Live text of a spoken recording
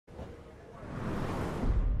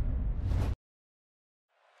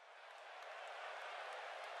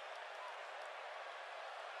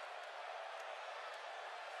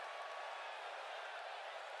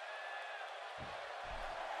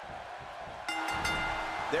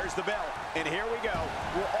There's the bell, and here we go.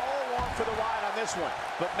 We're all along for the ride on this one,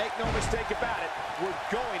 but make no mistake about it, we're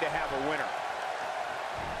going to have a winner.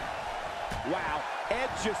 Wow,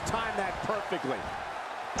 Edge just timed that perfectly.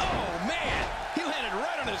 Oh, man! He landed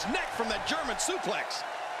right on his neck from that German suplex.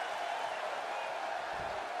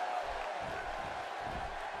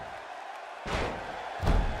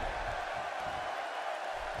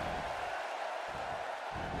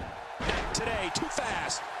 Not today, too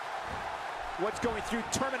fast. What's going through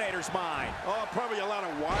Terminator's mind? Oh, probably a lot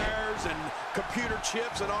of wires and computer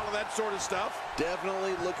chips and all of that sort of stuff.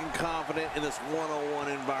 Definitely looking confident in this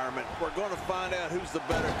one-on-one environment. We're going to find out who's the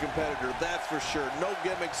better competitor, that's for sure. No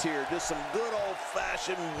gimmicks here, just some good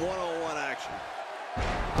old-fashioned one-on-one action.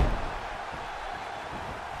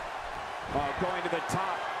 Oh, going to the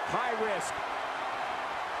top, high risk.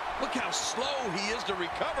 Look how slow he is to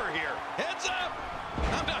recover here. Heads up!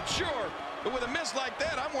 I'm not sure, but with a miss like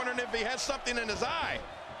that, I'm wondering if he has something in his eye.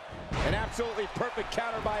 An absolutely perfect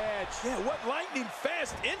counter by Edge. Yeah, what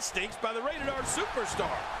lightning-fast instincts by the rated R superstar.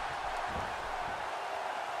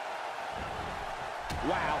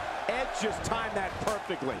 Wow, Edge just timed that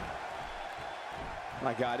perfectly.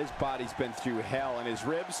 My God, his body's been through hell, and his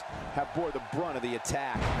ribs have bore the brunt of the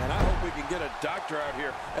attack. And I hope we can get a doctor out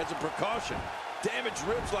here as a precaution. Damaged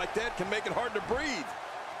ribs like that can make it hard to breathe.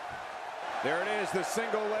 There it is, the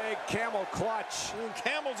single leg camel clutch.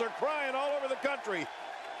 Camels are crying all over the country.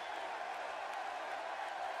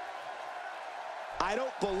 I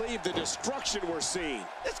don't believe the destruction we're seeing.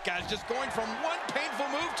 This guy's just going from one painful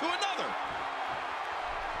move to another.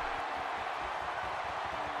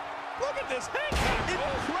 Look at this head cock.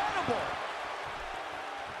 Incredible.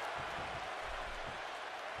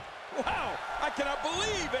 Wow, I cannot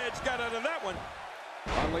believe Edge got out of that one.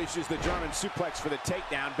 Unleashes the German suplex for the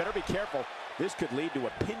takedown. Better be careful. This could lead to a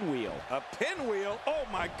pinwheel. A pinwheel? Oh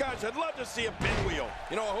my gosh, I'd love to see a pinwheel.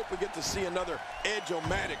 You know, I hope we get to see another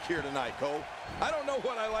Edge-o-matic here tonight, Cole. I don't know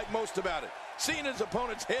what I like most about it. Seeing his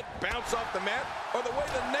opponent's head bounce off the mat, or the way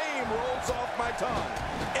the name rolls off my tongue.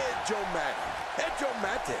 Edge-o-matic.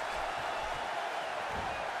 Edge-o-matic.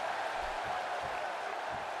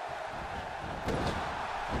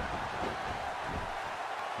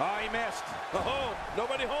 Oh, he missed. Oh,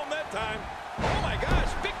 nobody home that time. Oh my gosh,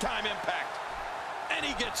 big time impact. And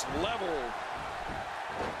he gets leveled.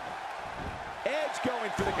 Edge going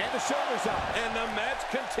for the, and the shoulders up. And the match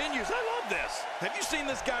continues. I love this. Have you seen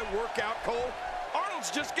this guy work out, Cole? Arnold's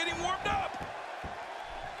just getting warmed up.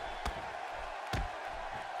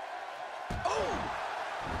 Oh!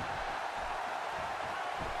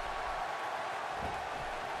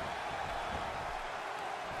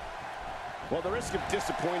 Well, the risk of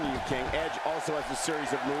disappointing you, King, Edge also has a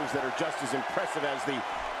series of moves that are just as impressive as the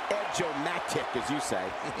Edge-o-matic, as you say,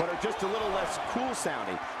 but are just a little less cool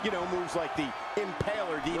sounding. You know, moves like the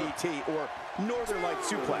Impaler DDT or Northern Light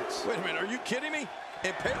Suplex. Wait a minute, are you kidding me?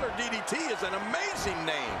 Impaler DDT is an amazing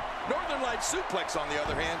name. Northern Light Suplex, on the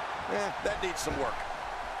other hand, that needs some work.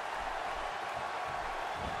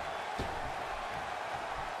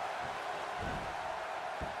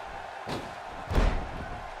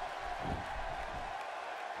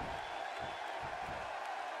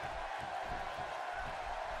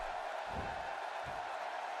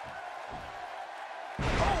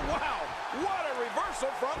 What a reversal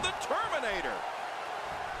from the Terminator.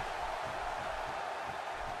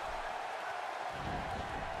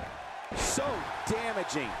 So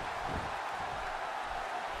damaging.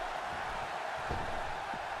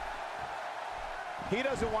 He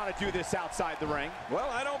doesn't want to do this outside the ring. Well,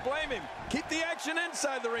 I don't blame him. Keep the action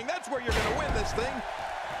inside the ring. That's where you're going to win this thing.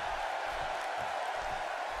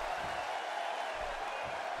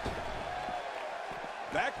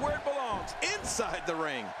 Back where it belongs, inside the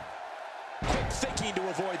ring. Quick thinking to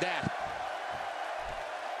avoid that.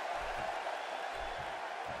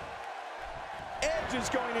 Edge is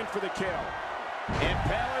going in for the kill.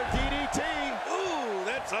 Impaler DDT. Ooh,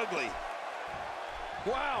 that's ugly.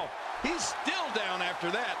 Wow, he's still down after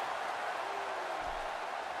that.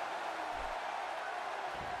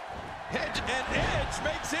 Edge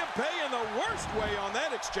makes him pay in the worst way on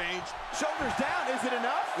that exchange. Shoulders down, is it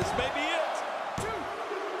enough? This may be it. 2,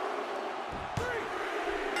 3.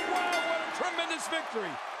 Wow, what a tremendous victory.